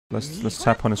Let's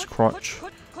tap on his crotch.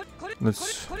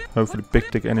 Let's hopefully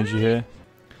big dick energy here.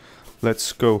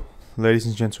 Let's go, ladies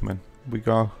and gentlemen. We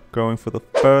are going for the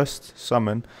first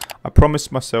summon. I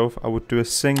promised myself I would do a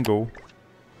single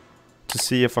to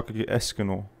see if I could get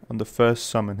Escanor on the first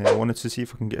summon here. I wanted to see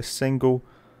if I can get a single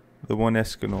with the one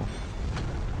Escanor.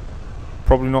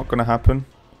 Probably not going to happen.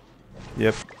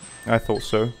 Yep, I thought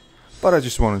so. But I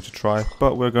just wanted to try.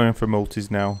 But we're going for multis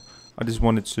now. I just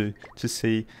wanted to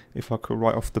see if I could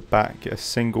right off the bat get a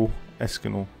single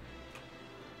Escanor.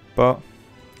 But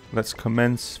let's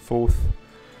commence forth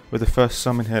with the first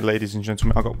summon here, ladies and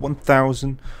gentlemen. I got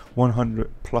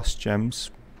 1,100 plus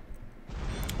gems.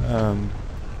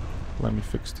 Let me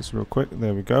fix this real quick.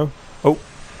 There we go. Oh,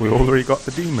 we already got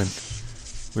the demon.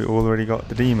 We already got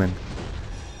the demon.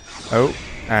 Oh,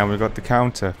 and we got the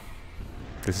counter.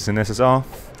 This is an SSR.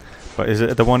 But is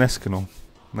it the one Escanor?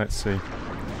 Let's see.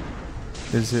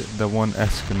 Is it the one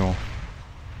Escanor?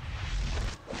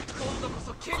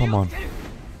 Come on.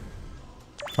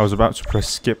 I was about to press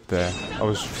skip there. I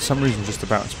was for some reason just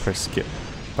about to press skip.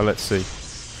 But let's see.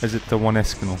 Is it the one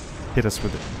Escanor? Hit us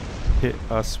with it. Hit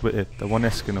us with it. The one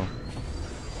Escanor.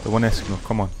 The one Escanor.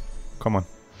 Come on. Come on.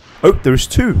 Oh, there is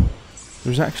two.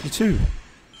 There's actually two.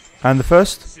 And the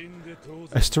first?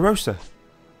 Estarossa.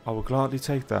 I will gladly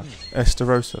take that.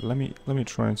 Estarossa. Let me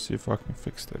try and see if I can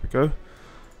fix. There we go.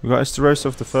 We got Estarossa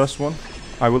of the first one.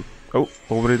 I will. Oh,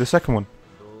 already the second one.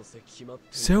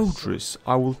 Zeldris.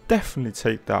 I will definitely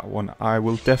take that one. I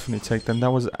will definitely take them.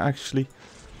 That was actually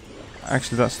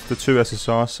that's the two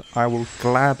SSRs. I will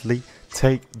gladly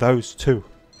take those two.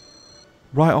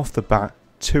 Right off the bat,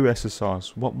 two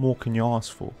SSRs. What more can you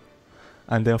ask for?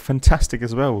 And they're fantastic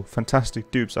as well. Fantastic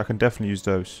dupes. I can definitely use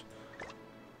those.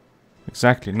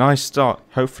 Exactly. Nice start.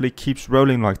 Hopefully keeps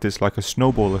rolling like this, like a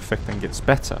snowball effect, and gets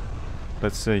better.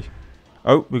 Let's see.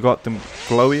 Oh, we got them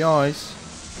glowy eyes.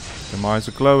 Them eyes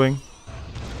are glowing.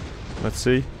 Let's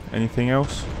see. Anything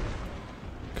else?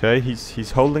 Okay,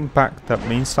 he's holding back. That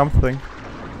means something.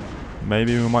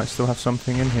 Maybe we might still have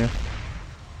something in here.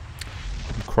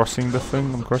 I'm crossing the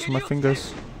thing. I'm crossing my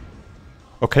fingers.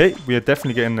 Okay, we are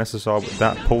definitely getting an SSR with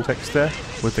that pull text there,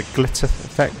 with the glitter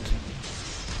effect.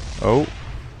 Oh,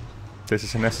 this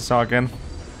is an SSR again.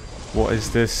 What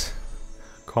is this?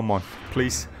 Come on,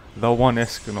 please. The one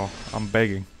Escanor. I'm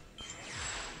begging.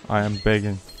 I am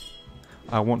begging.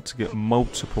 I want to get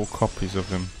multiple copies of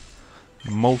him.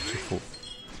 Multiple.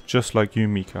 Just like you,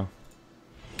 Mika.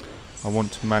 I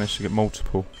want to manage to get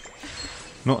multiple.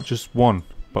 Not just one,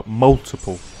 but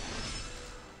multiple.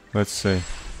 Let's see.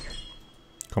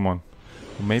 Come on.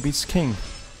 Well, maybe it's king.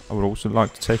 I would also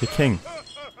like to take a king,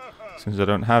 since I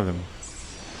don't have him.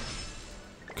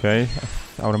 Okay.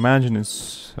 I would imagine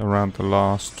it's around the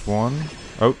last one.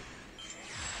 Oh.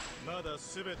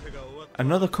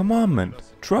 Another commandment.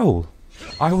 Troll.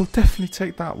 I will definitely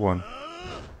take that one.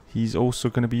 He's also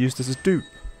going to be used as a dupe.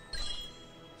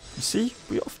 You see,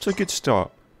 we're off to a good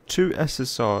start. 2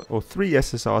 SSR or 3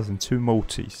 SSRs and 2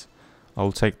 multis.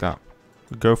 I'll take that.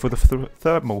 We'll go for the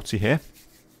third multi here.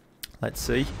 Let's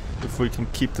see if we can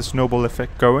keep the snowball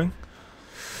effect going.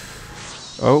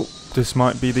 Oh, this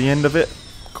might be the end of it.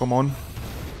 Come on.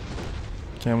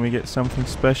 Can we get something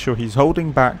special? He's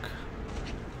holding back.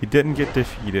 He didn't get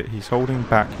defeated. He's holding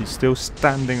back. He's still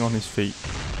standing on his feet.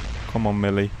 Come on,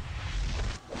 Millie.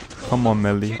 Come on,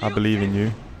 Millie. I believe in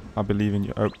you. I believe in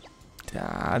you. Oh.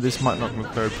 This might not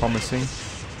look very promising.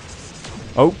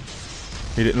 Oh.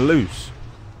 He didn't lose.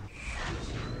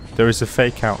 There is a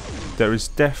fake out. There is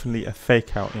definitely a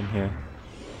fake out in here.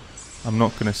 I'm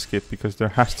not going to skip because there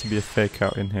has to be a fake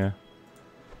out in here.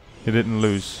 He didn't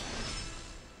lose.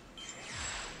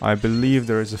 I believe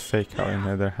there is a fake out in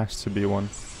there. There has to be one.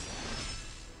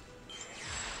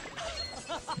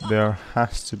 There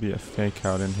has to be a fake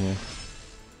out in here.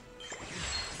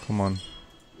 Come on.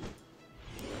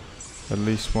 At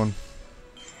least one.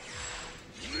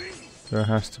 There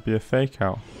has to be a fake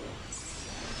out.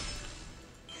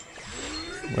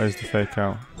 Where's the fake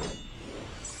out?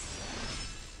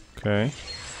 Okay.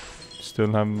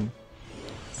 Still haven't.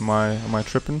 Am I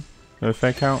tripping? No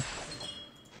fake out?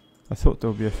 I thought there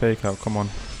would be a fake out. Come on.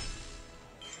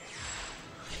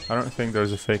 I don't think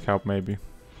there's a fake out. Maybe.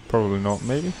 Probably not.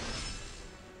 Maybe.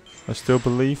 I still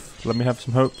believe. Let me have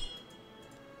some hope.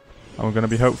 I'm gonna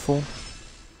be hopeful.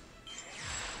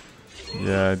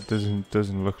 Yeah, it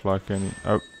doesn't look like any.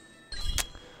 Oh,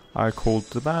 I called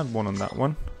the bad one on that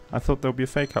one. I thought there would be a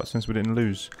fake out since we didn't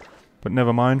lose, but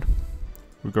never mind.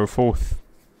 We go fourth.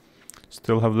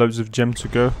 Still have loads of gems to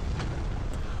go.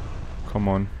 Come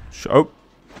on. Oh,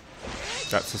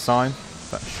 that's a sign.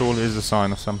 That surely is a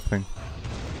sign of something.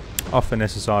 Off an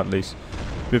SSR at least.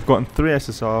 We've gotten 3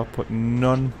 SSR, but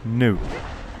none new.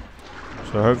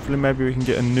 So hopefully maybe we can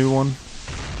get a new one,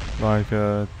 like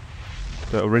the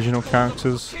original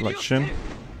characters, like Shin.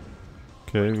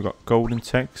 Okay, we've got golden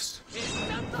text.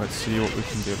 Let's see what we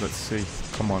can do. Let's see.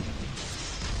 Come on.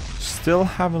 Still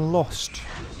haven't lost.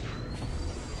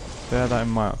 Bear that in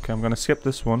mind. Okay, I'm gonna skip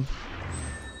this one.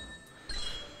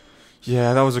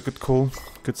 Yeah, that was a good call.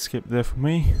 Good skip there for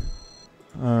me.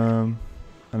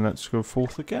 And let's go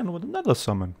forth again with another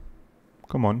summon.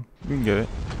 Come on, we can get it.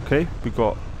 Okay, we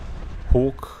got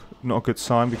Hawk. Not a good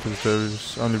sign because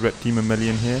there's only Red Demon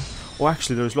Million here. Oh,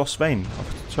 actually, there's Lost Vein. I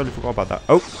totally forgot about that.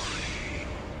 Oh,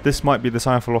 this might be the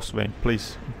sign for Lost Vein.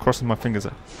 Please, I'm crossing my fingers.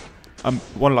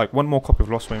 One more copy of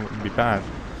Lost Vein wouldn't be bad.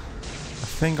 I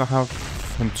think I have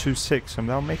him 2-6, and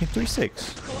now I'm making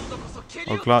 3-6.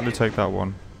 I'll gladly take that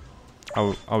one.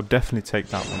 I'll definitely take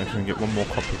that one if we can get one more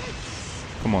copy.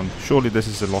 Come on, surely this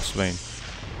is a Lost Vein.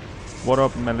 What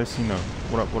up, Melicino?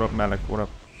 What up, Malik? What up?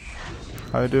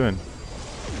 How you doing?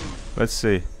 Let's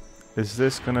see. Is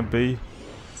this gonna be?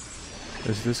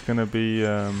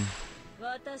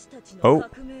 Oh,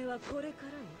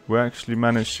 we actually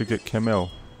managed to get Camille,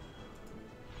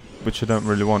 which I don't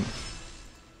really want.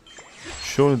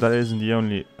 Surely that isn't the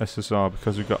only SSR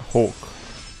because we got Hawk.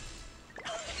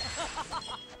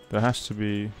 There has to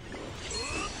be.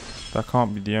 That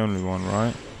can't be the only one,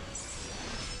 right?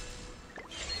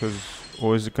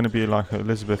 Or is it going to be like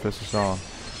Elizabeth SSR?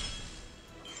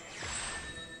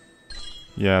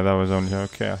 Yeah, that was only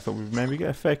okay. I thought we'd maybe get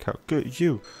a fake out. Good,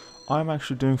 you. I'm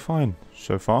actually doing fine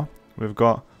so far. We've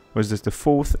got, what is this, the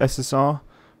 4th SSR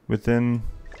within,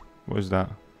 what is that,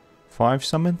 5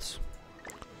 summons?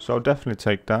 So I'll definitely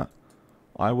take that.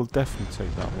 I will definitely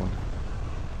take that one.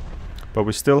 But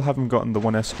we still haven't gotten the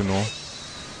 1 Escanor.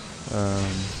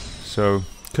 So,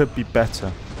 could be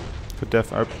better.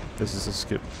 Oh, this is a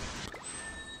skip.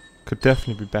 Could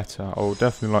definitely be better. I would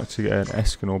definitely like to get an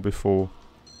Escanor before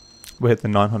we hit the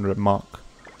 900 mark.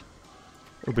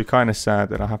 It would be kind of sad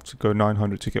that I have to go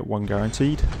 900 to get 1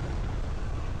 guaranteed.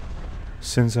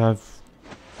 Since I've...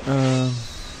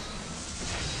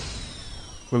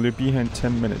 will you be here in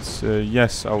 10 minutes?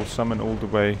 Yes, I will summon all the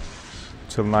way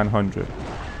till 900.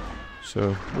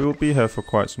 So, we will be here for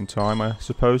quite some time, I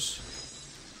suppose.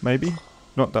 Maybe?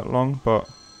 Not that long, but...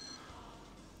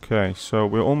 Okay, so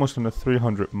we're almost on the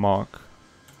 300 mark.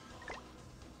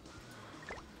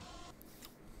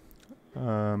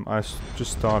 I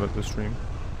just started the stream.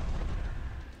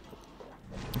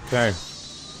 Okay.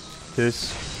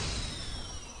 This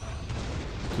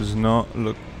does not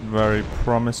look very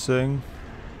promising.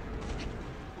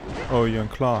 Oh, you're in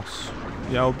class.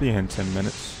 Yeah, I'll be here in 10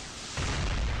 minutes.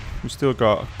 We still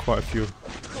got quite a few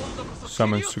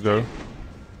summons to go.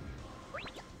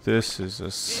 This is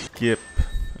a skip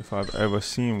if I've ever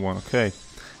seen one. Okay,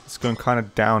 it's going kind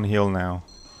of downhill now.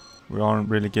 We aren't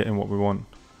really getting what we want.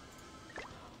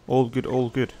 All good, all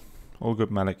good. All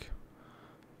good, Malik.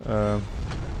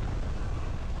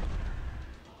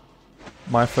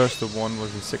 My first one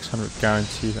was a 600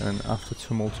 guaranteed, and after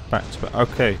tumult back to back.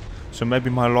 Okay, so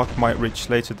maybe my luck might reach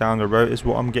later down the road is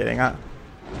what I'm getting at.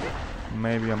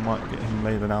 Maybe I might get him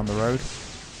later down the road.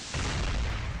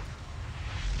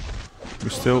 We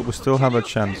still have a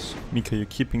chance. Mika, you're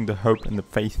keeping the hope and the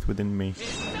faith within me.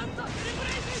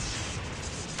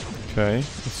 Okay,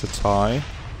 it's a tie.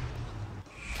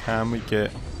 Can we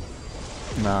get...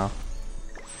 Nah.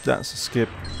 That's a skip.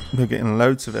 We're getting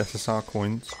loads of SSR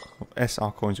coins. Or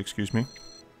SR coins, excuse me.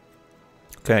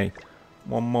 Okay.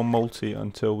 One more multi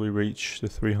until we reach the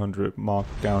 300 mark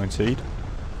guaranteed.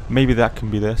 Maybe that can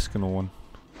be the Escanor one.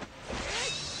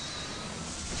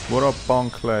 What up,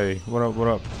 Bonclay? What up, what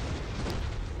up?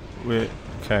 We're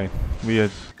kind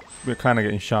of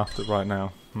getting shafted right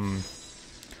now.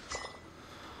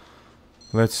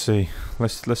 Let's see.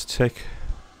 Let's check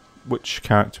which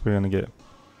character we're gonna get.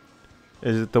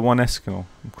 Is it the 1 Escanor?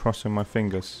 I'm crossing my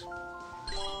fingers.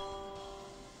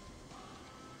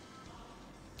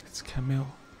 It's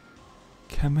Camille.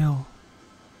 Camille.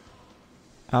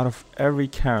 Out of every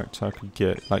character I could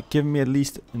get, like, give me at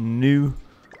least a new...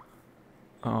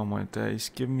 Oh my days,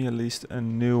 give me at least a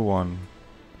new one.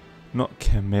 Not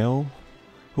Camille.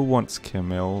 Who wants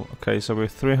Camille? Okay, so we're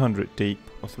 300 deep,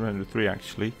 or 303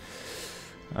 actually.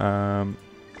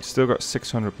 Still got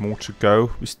 600 more to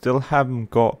go. We still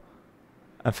haven't got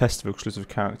a festival exclusive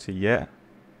character yet.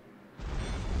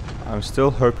 I'm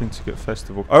still hoping to get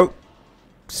festival. Oh!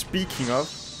 Speaking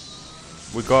of,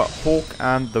 we got Hawk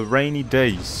and the Rainy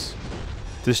Days.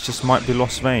 This just might be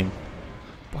Lost Vein.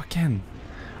 But again,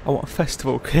 I want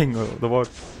Festival King or the what?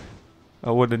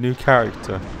 I want a new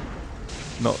character.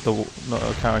 Not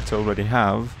a character I already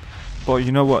have. But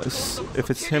you know what? If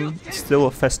it's him, it's still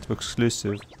a festive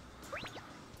exclusive.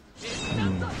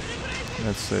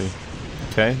 Let's see.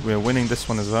 Okay, we're winning this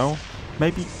one as well.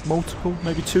 Maybe multiple,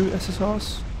 maybe 2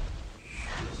 SSRs?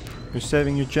 You're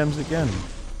saving your gems again.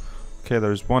 Okay,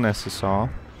 there's 1 SSR.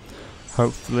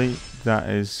 Hopefully that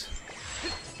is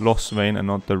Lost Vein and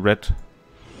not the red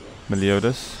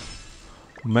Meliodas.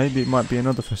 Maybe it might be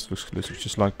another festival exclusive,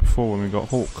 just like before when we got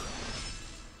Hawk.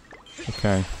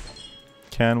 Okay.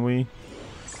 Can we...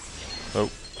 Oh.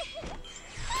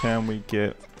 Can we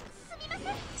get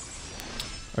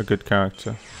a good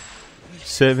character?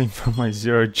 Saving for my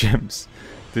 0 gems.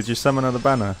 Did you summon another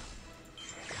banner?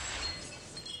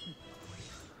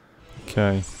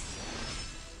 Okay.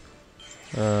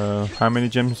 How many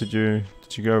gems did you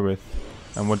go with?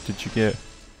 And what did you get?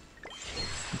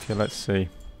 Okay, let's see.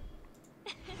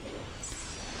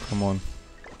 Come on.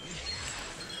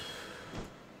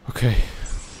 Okay.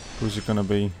 Who's it gonna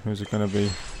be? Who's it gonna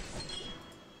be?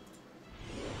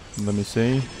 Let me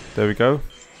see. There we go.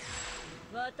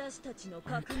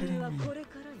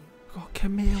 Oh,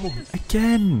 Camille!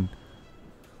 Again!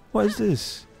 What is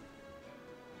this?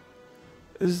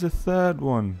 This is the 3rd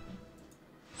one.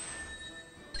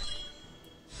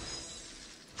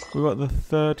 We got the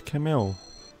 3rd Camille.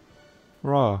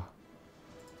 Rah.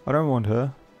 I don't want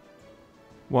her.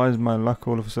 Why is my luck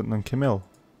all of a sudden on Camille?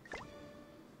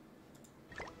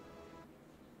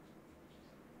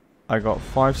 I got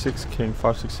 5-6 King,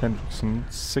 5-6 Hendrickson,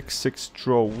 6-6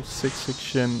 Droll, 6-6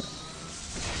 Shin,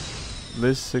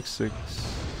 Liz 6-6.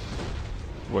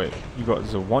 Wait, you got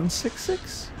the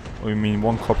 1-6-6? Or you mean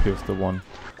 1 copy of the 1?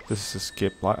 This is a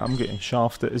skip. Like, I'm getting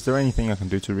shafted. Is there anything I can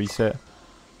do to reset?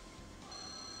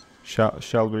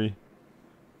 Shall we?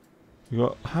 You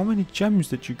got how many gems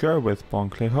did you go with,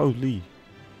 Bonclay? Holy!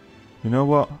 You know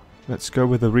what? Let's go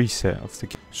with a reset of the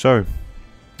game. So,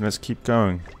 let's keep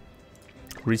going.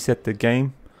 Reset the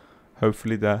game.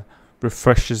 Hopefully that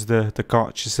refreshes the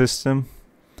gacha system,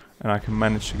 and I can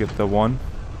manage to get the 1.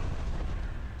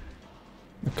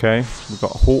 Okay, we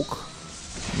got Hawk.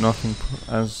 Nothing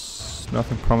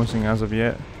promising as of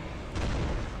yet.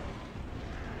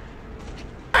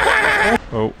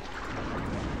 Oh.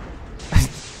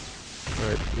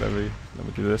 Wait, let me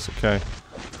do this. Okay.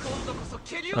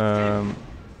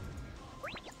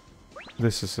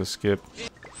 This is a skip.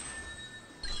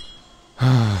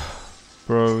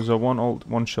 Bro, so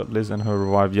one shot Liz and her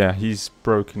revive. Yeah, he's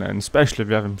broken, and especially if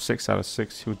you have him 6 out of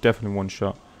 6, he would definitely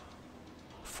 1-shot.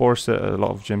 4 set a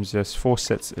lot of gems. Yes, 4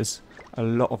 sets is a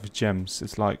lot of gems.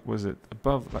 It's like, was it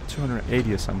above like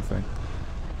 280 or something?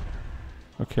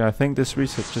 Okay, I think this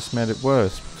reset just made it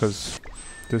worse because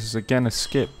this is again a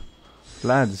skip.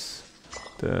 Lads,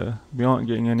 we aren't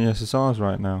getting any SSRs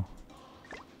right now.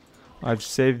 I've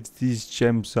saved these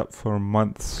gems up for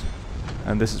months,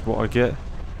 and this is what I get.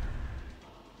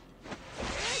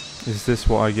 Is this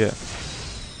what I get?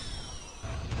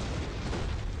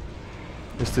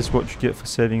 Is this what you get for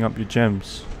saving up your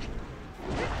gems?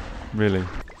 Really?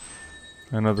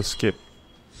 Another skip.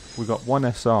 We got 1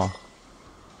 SR.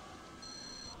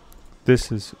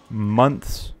 This is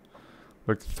months.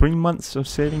 Like 3 months of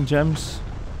saving gems.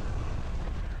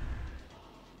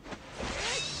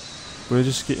 We're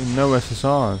just getting no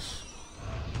SSRs.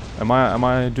 Am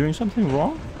I doing something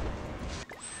wrong?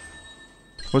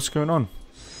 What's going on?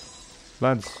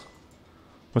 Lads,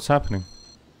 what's happening?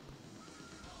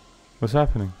 What's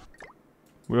happening?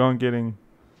 We aren't getting...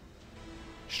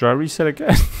 Should I reset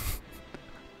again?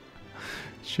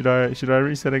 Should I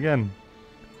reset again?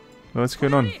 What's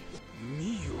going on?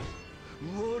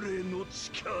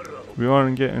 We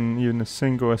aren't getting even a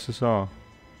single SSR.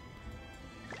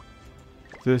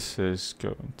 This is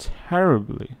going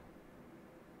terribly.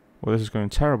 Well, this is going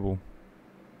terrible.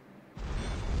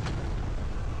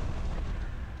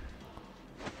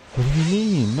 What do you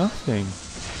mean? Nothing.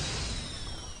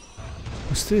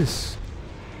 What's this?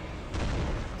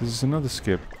 This is another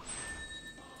skip.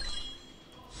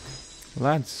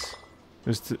 Lads,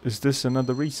 is this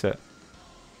another reset?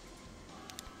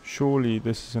 Surely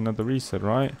this is another reset,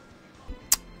 right?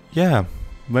 Yeah,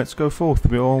 let's go forth.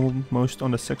 We're almost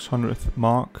on the 600th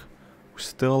mark. We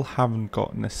still haven't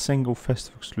gotten a single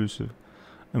festive exclusive,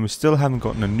 and we still haven't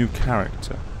gotten a new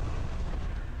character.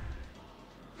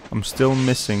 I'm still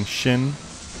missing Shin,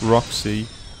 Roxy,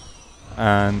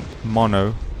 and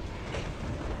Mono.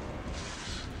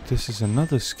 This is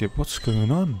another skip. What's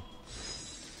going on?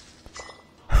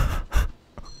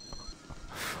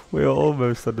 We're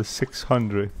almost at the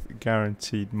 600th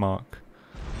guaranteed mark.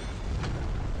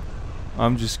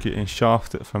 I'm just getting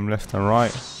shafted from left and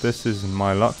right. This isn't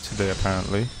my luck today,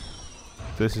 apparently.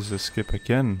 This is a skip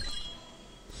again.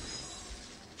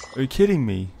 Are you kidding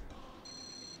me?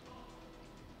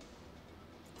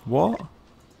 What?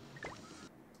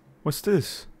 What's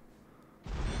this?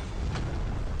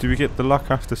 Do we get the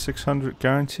luck after 600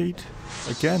 guaranteed?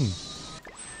 Again?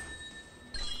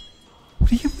 What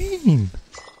do you mean?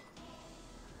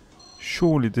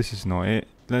 Surely this is not it.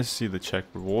 Let's see the check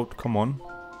reward. Come on.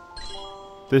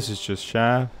 This is just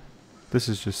shab. This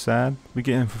is just sad. We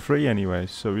get in for free anyway,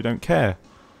 so we don't care.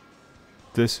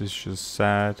 This is just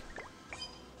sad.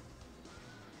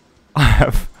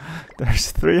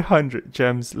 There's 300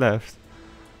 gems left.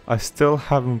 I still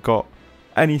haven't got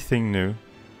anything new.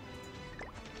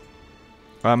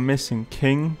 I'm missing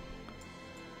King.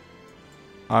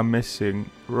 I'm missing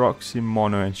Roxy,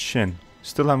 Mono and Shin.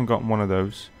 Still haven't gotten one of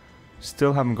those.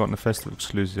 Still haven't gotten a festival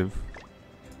exclusive.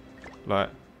 Like,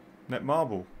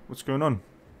 Netmarble, what's going on?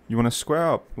 You want to square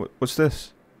up? What's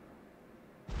this?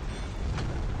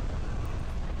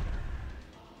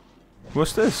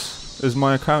 What's this? Is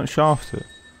my account shafted?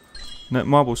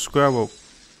 Netmarble square will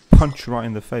punch you right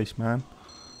in the face, man.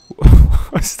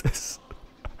 What's this?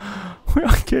 We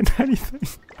aren't getting anything.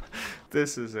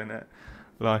 This isn't it.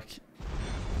 Like,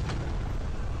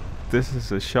 this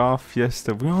is a shaft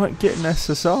fiesta. We aren't getting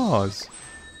SSRs.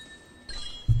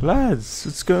 Lads,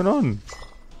 what's going on?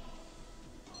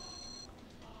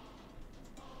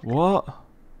 What?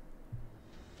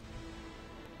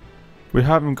 We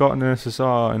haven't gotten an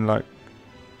SSR in like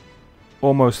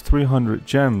almost 300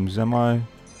 gems.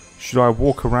 Should I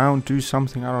walk around, do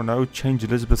something? I don't know. Change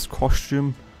Elizabeth's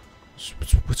costume?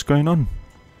 What's going on?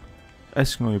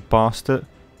 Escanor, you bastard.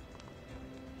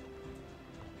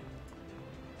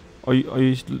 Are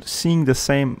you seeing the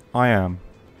same I am?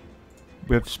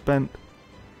 We have spent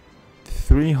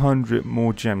 300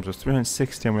 more gems, or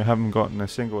 360, and we haven't gotten a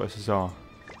single SSR.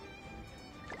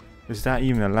 Is that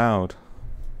even allowed?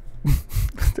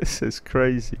 This is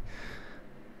crazy.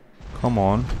 Come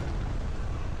on.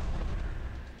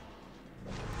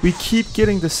 We keep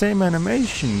getting the same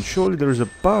animation. Surely there is a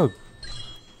bug.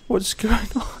 What's going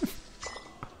on?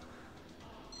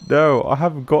 No, I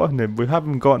haven't gotten him. We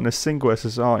haven't gotten a single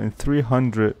SSR in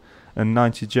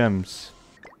 390 gems.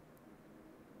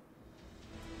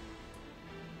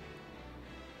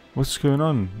 What's going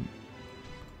on?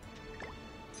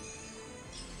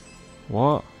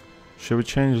 What? Should we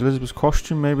change Elizabeth's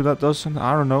costume? Maybe that does something.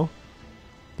 I don't know.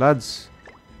 Lads,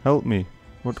 help me.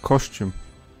 What costume?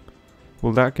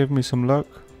 Will that give me some luck?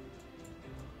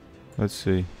 Let's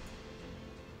see.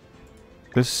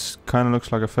 This kind of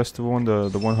looks like a festival one, the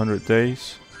 100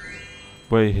 days.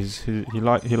 Wait, he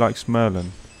likes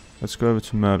Merlin. Let's go over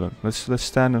to Merlin. Let's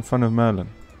stand in front of Merlin.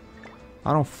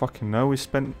 I don't fucking know. We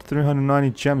spent 390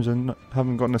 gems and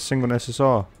haven't gotten a single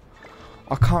SSR.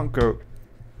 I can't go.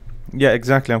 Yeah,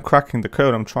 exactly. I'm cracking the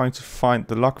code. I'm trying to find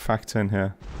the luck factor in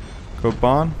here. Go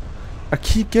barn. I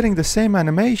keep getting the same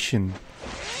animation.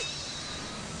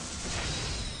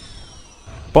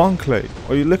 Barnclay,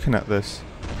 are you looking at this?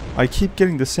 I keep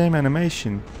getting the same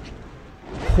animation.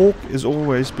 Hawk is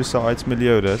always besides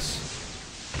Meliodas.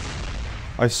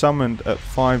 I summoned at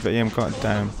 5 AM, god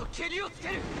damn.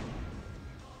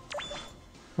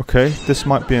 Okay, this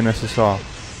might be an SSR.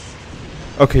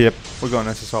 Okay, yep, we got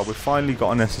an SSR. We finally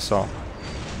got an SSR.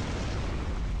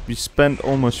 We spent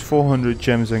almost 400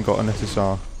 gems and got an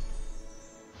SSR.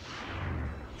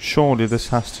 Surely this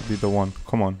has to be the one.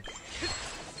 Come on.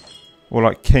 Or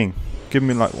like King. Give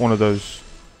me like one of those.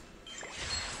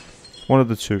 One of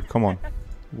the two. Come on.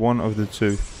 One of the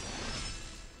two.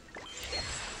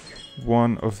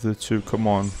 One of the two. Come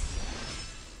on.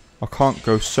 I can't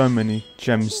go so many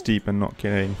gems deep and not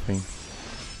get anything.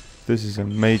 This is a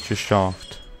major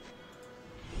shaft.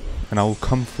 And I will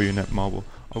come for you, Netmarble.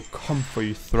 I'll come for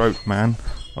your throat, man.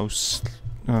 Oh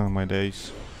my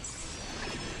days.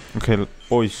 Okay,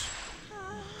 boys.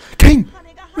 King!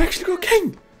 We actually got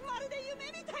King!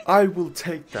 I will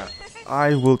take that.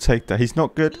 I will take that. He's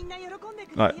not good,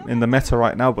 like, in the meta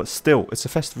right now, but still, it's a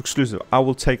festive exclusive. I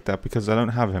will take that because I don't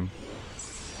have him.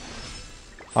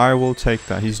 I will take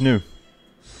that. He's new.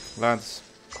 Lads,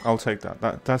 I'll take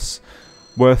that. That's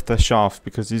worth the shaft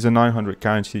because he's a 900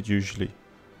 guaranteed usually.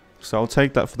 So I'll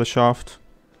take that for the shaft.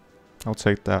 I'll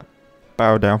take that.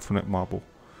 Bow down for Netmarble.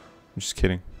 I'm just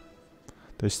kidding.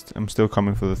 I'm still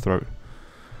coming for the throat.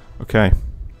 Okay.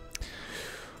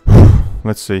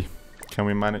 Let's see. Can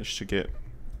we manage to get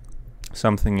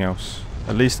something else?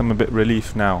 At least I'm a bit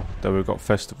relieved now that we've got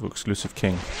Festival exclusive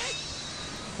King.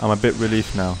 I'm a bit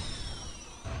relieved now.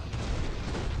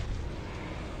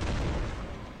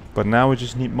 But now we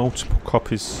just need multiple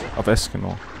copies of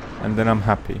Escanor. And then I'm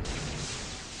happy.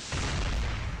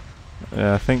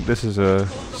 Yeah, I think this is a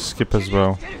skip as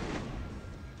well.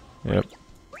 Yep.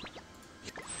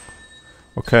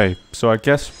 Okay, so I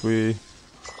guess we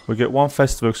get one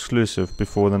festival exclusive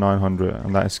before the 900,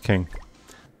 and that is King.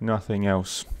 Nothing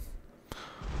else.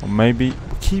 Or maybe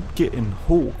we keep getting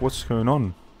Hawk. What's going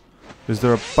on? Is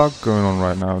there a bug going on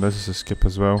right now? This is a skip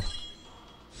as well.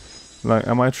 Like,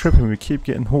 am I tripping? We keep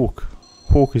getting Hawk.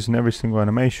 Hawk is in every single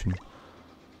animation.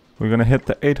 We're gonna hit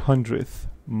the 800th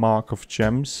mark of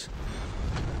gems.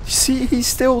 You see, he's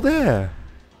still there.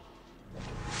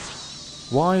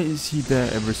 Why is he there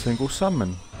every single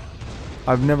summon?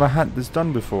 I've never had this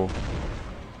done before.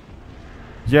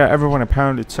 Yeah, everyone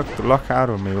apparently took the luck out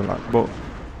of me. Like, but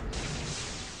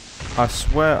I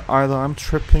swear either I'm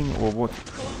tripping or what.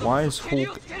 Why is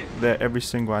Hawk there every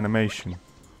single animation?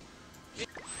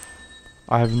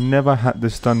 I have never had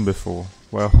this done before,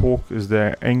 where Hawk is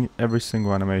there in every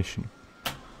single animation.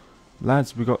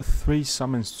 Lads, we got 3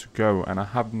 summons to go, and I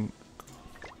haven't...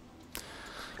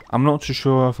 I'm not too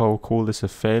sure if I will call this a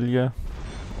failure,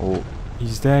 or...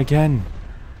 He's there again!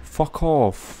 Fuck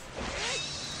off!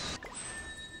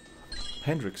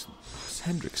 Hendrickson. It's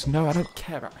Hendrickson. No, I don't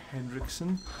care about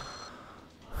Hendrickson.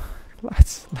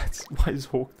 Lads, why is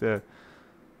Hawk there?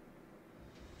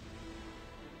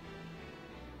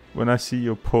 When I see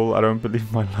your pull, I don't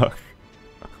believe my luck.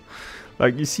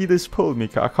 Like, you see this pull,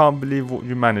 Mika? I can't believe what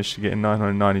you managed to get in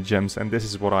 990 gems, and this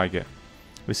is what I get.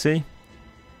 You see?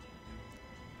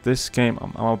 This game,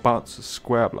 I'm about to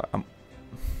square up. Like,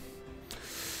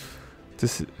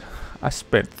 I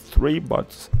spent 3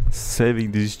 months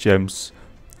saving these gems,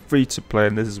 free to play,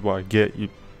 and this is what I get, you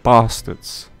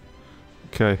bastards.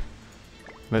 Okay.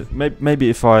 Maybe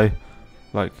if I,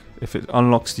 like, if it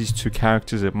unlocks these 2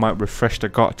 characters, it might refresh the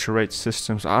gacha rate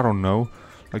systems. I don't know.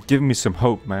 Like, give me some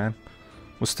hope, man.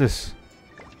 What's this?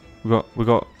 We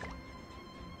got.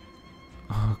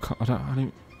 Oh, I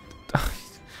don't.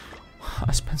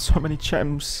 I spent so many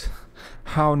gems.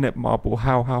 How, Netmarble?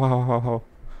 How?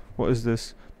 What is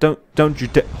this? Don't you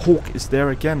dare! Hawk is there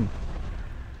again.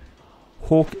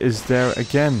 Hawk is there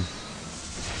again.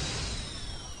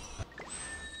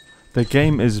 The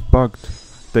game is bugged.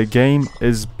 The game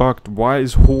is bugged. Why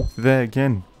is Hawk there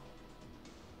again?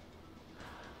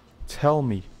 Tell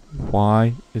me,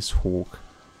 why is Hawk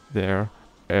there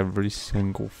every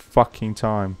single fucking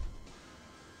time?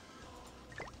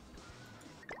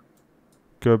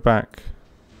 Go back.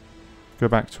 Go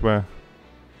back to where?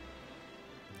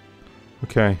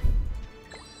 Okay.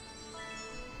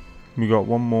 We got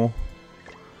 1 more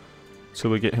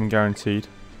till we get him guaranteed.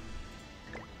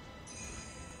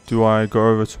 Do I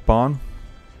go over to barn?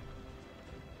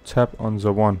 Tap on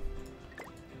the 1.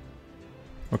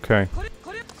 Okay.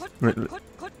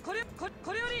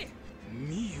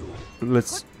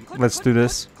 Let's do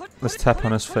this. Let's tap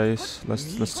on his face.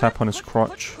 Let's tap on his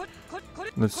crotch.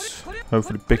 Let's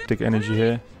hopefully big dick energy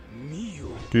here.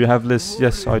 Do you have Liz?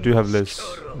 Yes, I do have Liz.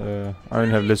 I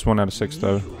only have Liz 1 out of 6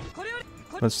 though.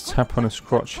 Let's tap on his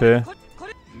crotch here.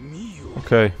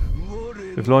 Okay.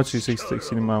 If loyalty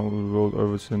 16 amount will be rolled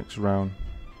over to the next round.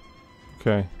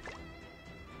 Okay.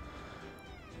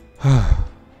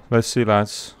 Let's see,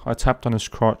 lads. I tapped on his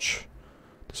crotch.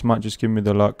 This might just give me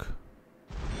the luck.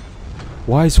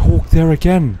 Why is Hawk there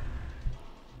again?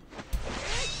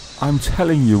 I'm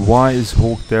telling you, why is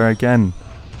Hawk there again?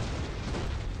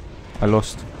 I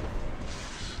lost.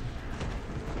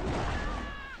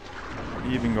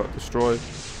 He even got destroyed.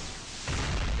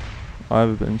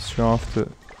 I've been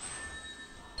shafted.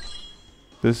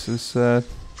 This is sad.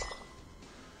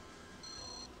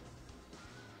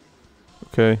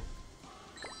 Okay.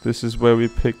 This is where we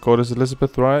pick Goddess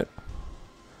Elizabeth, right?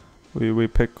 We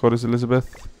pick Goddess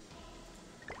Elizabeth.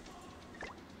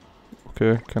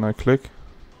 Okay, can I click?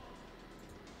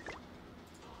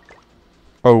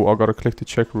 Oh, I gotta click the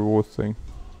check reward thing.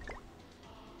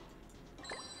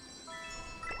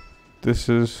 This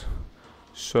is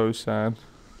so sad.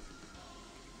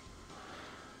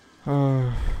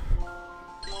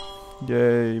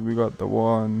 Yay, we got the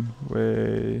 1.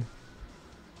 Way.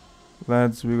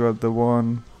 Lads, we got the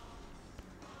 1.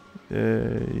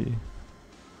 Yay.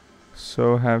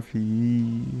 So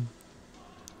happy.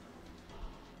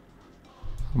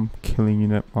 I'm killing you,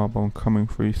 Netmarble. I'm coming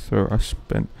for you, sir. I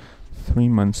spent 3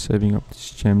 months saving up these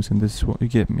gems, and this is what you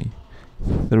get me.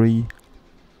 3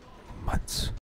 months.